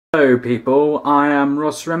Hello people, I am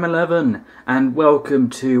RossRem11 and welcome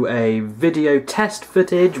to a video test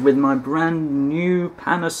footage with my brand new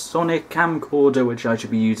Panasonic camcorder which I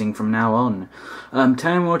should be using from now on.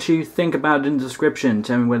 Tell me what you think about it in the description,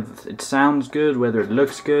 tell me whether it sounds good, whether it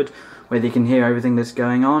looks good, whether you can hear everything that's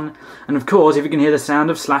going on, and of course if you can hear the sound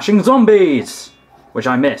of slashing zombies, which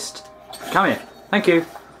I missed. Come here, thank you.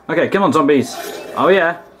 Okay, come on zombies. Oh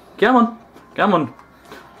yeah, come on, come on.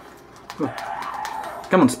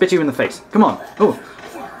 Come on, spit you in the face. Come on. Oh.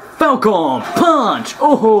 Falcon! Punch!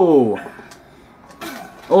 Oh!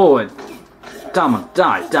 Oh, come on.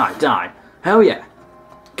 Die, die, die. Hell yeah.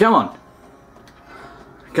 Come on.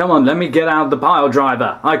 Come on, let me get out the pile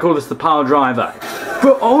driver. I call this the pile driver.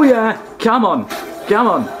 Oh yeah. Come on. Come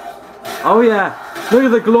on. Oh yeah. Look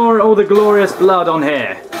at the glory, all the glorious blood on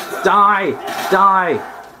here. Die. Die.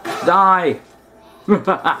 Die.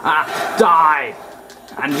 Die.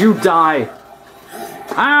 And you die.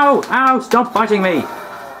 Ow! Ow! Stop biting me!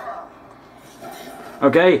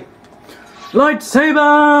 Okay.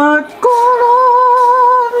 Lightsaber!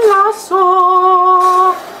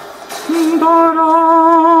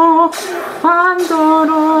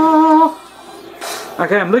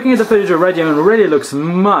 Okay, I'm looking at the footage already and it already looks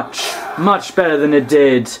much better than it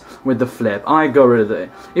did with the flip. I got rid of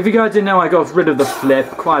it. If you guys didn't know, I got rid of the flip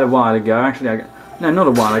quite a while ago. Actually, no, not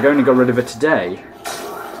a while ago. I only got rid of it today.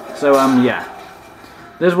 So, yeah.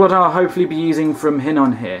 This is what I'll hopefully be using from here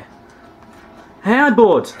on here.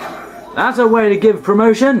 Headboard! That's a way to give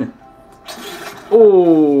promotion!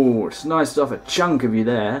 Oh, it's nice to have a chunk of you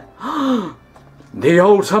there. The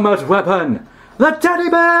ultimate weapon! The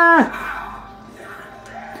teddy bear!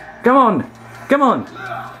 Come on! Come on!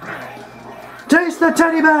 Taste the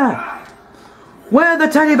teddy bear! Wear the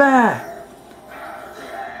teddy bear!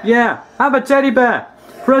 Yeah, have a teddy bear!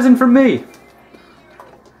 Present from me!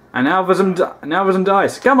 And now for some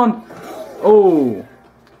dice. Come on. Oh.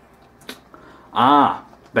 Ah,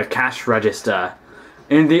 the cash register.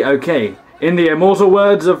 In the immortal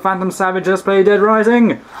words of Phantom Savage Let's Play Dead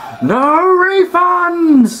Rising, no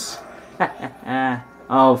refunds.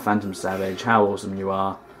 Oh, Phantom Savage, how awesome you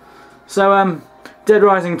are. So, Dead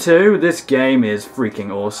Rising 2, this game is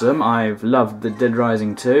freaking awesome. I've loved the Dead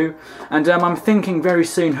Rising 2, and I'm thinking very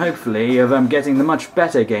soon, hopefully, of getting the much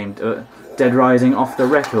better game. Dead Rising off the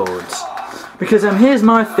records, because here's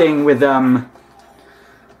my thing with the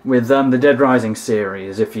Dead Rising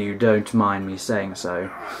series, if you don't mind me saying so.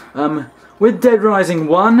 With Dead Rising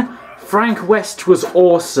 1, Frank West was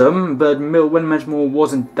awesome, but when much more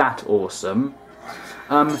wasn't that awesome.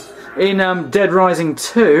 In Dead Rising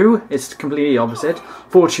 2, it's completely opposite.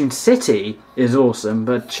 Fortune City is awesome,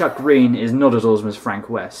 but Chuck Green is not as awesome as Frank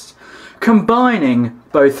West. Combining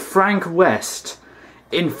both Frank West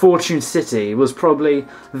in Fortune City was probably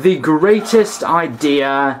the greatest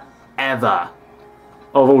idea ever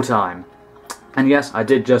of all time. And yes, I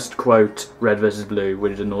did just quote Red vs. Blue,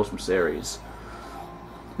 which is an awesome series.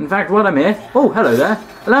 In fact, while I'm here... Oh, hello there.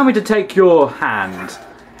 Allow me to take your hand.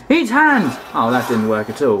 Eat hand! Oh, that didn't work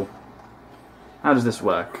at all. How does this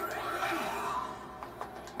work?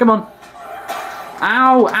 Come on.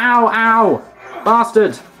 Ow, ow, ow!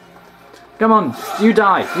 Bastard! Come on, you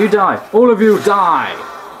die, you die, all of you die!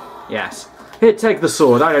 Yes. Here, take the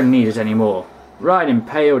sword, I don't need it anymore. Right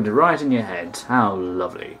impaled, right in your head. How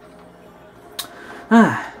lovely.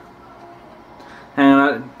 Ah.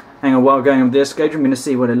 Hang on, while going with this stage, I'm going to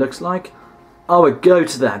see what it looks like. Oh, it go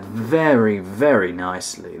to that very, very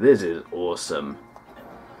nicely. This is awesome.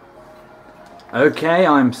 Okay,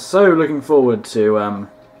 I'm so looking forward to,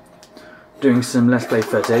 doing some Let's Play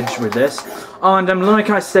footage with this. Oh, and like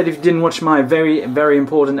I said, if you didn't watch my very, very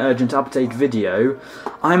important urgent update video,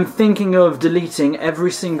 I'm thinking of deleting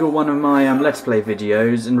every single one of my Let's Play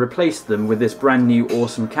videos and replace them with this brand new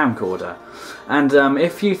awesome camcorder. And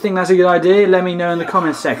if you think that's a good idea, let me know in the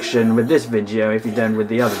comment section with this video if you don't with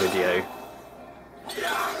the other video.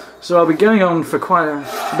 So I'll be going on for quite a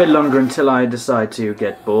bit longer until I decide to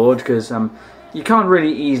get bored, because you can't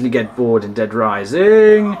really easily get bored in Dead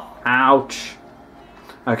Rising. Ouch.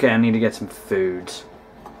 Okay, I need to get some food.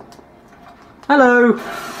 Hello!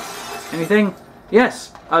 Anything?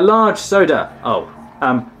 Yes, a large soda. Oh,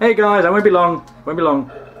 hey guys, I won't be long. Won't be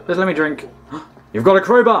long. Just let me drink. You've got a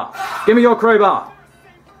crowbar! Give me your crowbar!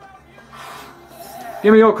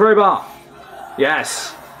 Give me your crowbar!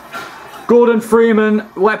 Yes! Gordon Freeman,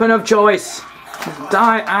 weapon of choice!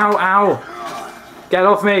 Die! Ow, ow! Get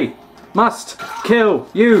off me! Must kill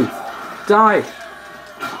you! Die!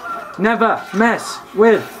 Never mess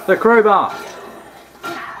with the crowbar!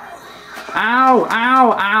 Ow!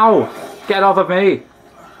 Ow! Ow! Get off of me!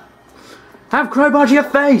 Have crowbar to your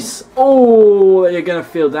face! Oh, you're gonna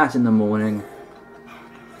feel that in the morning.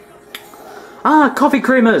 Ah, coffee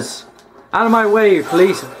creamers! Out of my way,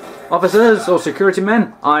 police officers or security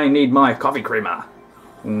men. I need my coffee creamer.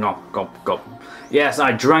 No, gulp, gulp. Yes,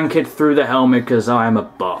 I drank it through the helmet because I am a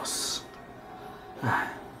boss.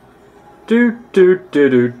 Do do do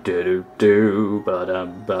do do do do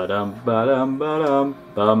ba-dum ba-dum ba-dum ba-dum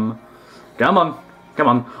bum. Come on, come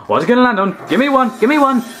on. What's it gonna land on? Give me one, give me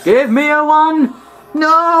one, give me a one. No,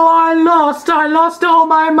 I lost all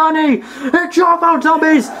my money. It's your fault,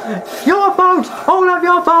 zombies. Your fault, all of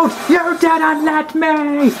your fault. You didn't let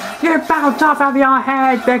me. You bounced off of your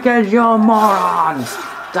head because you're morons.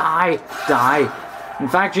 Die, die. In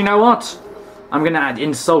fact, you know what? I'm gonna add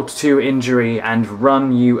insult to injury and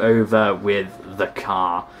run you over with the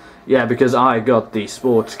car. Yeah, because I got the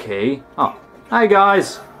sports key. Oh, hey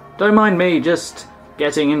guys. Don't mind me just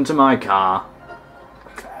getting into my car.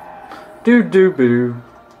 Do-do-boo.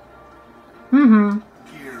 Come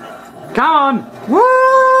on!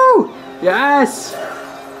 Woo! Yes!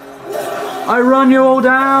 I run you all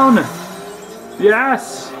down!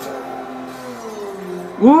 Yes!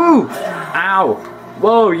 Woo! Ow!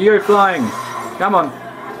 Whoa, you go flying! Come on!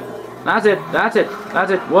 That's it, that's it,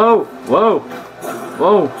 that's it! Whoa! Whoa!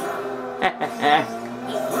 Whoa!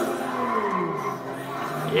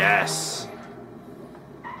 Yes!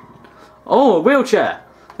 Oh, a wheelchair!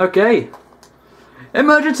 Okay.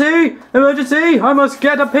 Emergency! Emergency! I must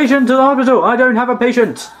get a patient to the hospital! I don't have a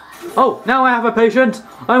patient! Oh, now I have a patient!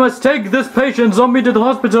 I must take this patient zombie to the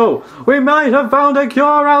hospital! We might have found a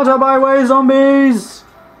cure out of my way, zombies!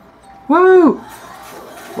 Woo!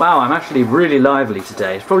 Wow, I'm actually really lively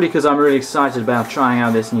today. It's probably because I'm really excited about trying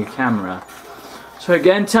out this new camera. So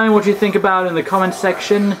again, tell me what you think about it in the comment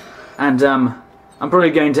section. And I'm probably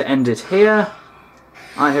going to end it here.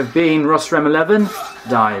 I have been Rossrem11,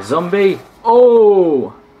 die zombie.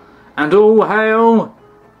 Oh! And all hail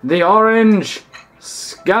the orange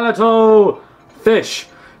skeletal fish.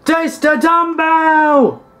 Taste a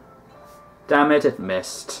dumbbell! Damn it, it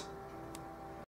missed.